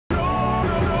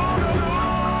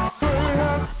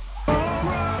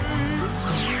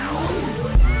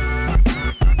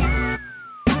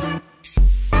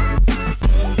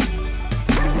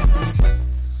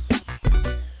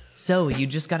So you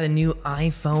just got a new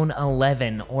iPhone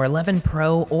 11 or 11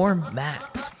 Pro or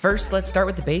Max. First, let's start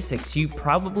with the basics. You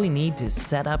probably need to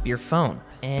set up your phone.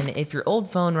 And if your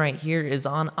old phone right here is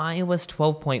on iOS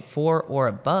 12.4 or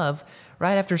above,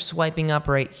 right after swiping up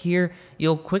right here,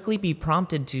 you'll quickly be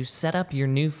prompted to set up your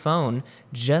new phone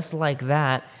just like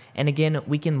that. And again,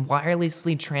 we can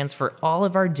wirelessly transfer all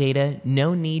of our data,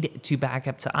 no need to back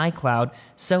up to iCloud.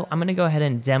 So I'm gonna go ahead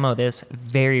and demo this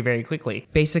very quickly.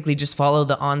 Basically, just follow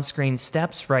the on-screen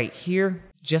steps right here.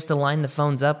 Just align the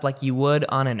phones up like you would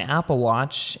on an Apple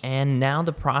Watch, and now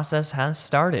the process has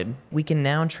started. We can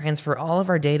now transfer all of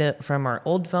our data from our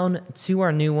old phone to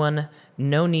our new one.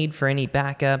 No need for any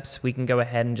backups. We can go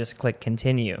ahead and just click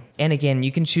continue. And again,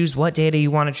 you can choose what data you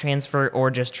want to transfer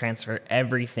or just transfer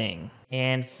everything.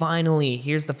 And finally,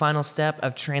 here's the final step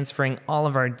of transferring all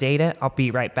of our data. I'll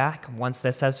be right back once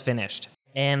this has finished.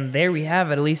 And there we have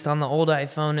it. At least on the old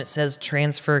iPhone, it says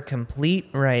transfer complete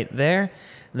right there.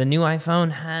 The new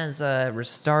iPhone has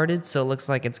restarted, so it looks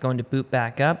like it's going to boot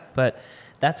back up, but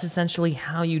that's essentially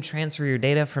how you transfer your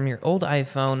data from your old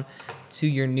iPhone to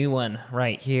your new one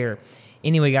right here.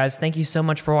 Anyway, guys, thank you so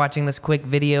much for watching this quick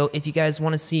video. If you guys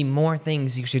want to see more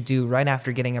things you should do right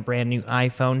after getting a brand new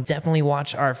iPhone, definitely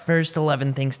watch our first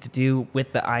 11 things to do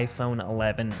with the iPhone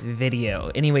 11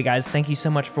 video. Anyway, guys, thank you so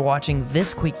much for watching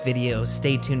this quick video.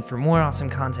 Stay tuned for more awesome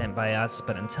content by us,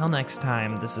 but until next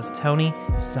time, this is Tony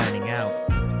signing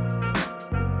out.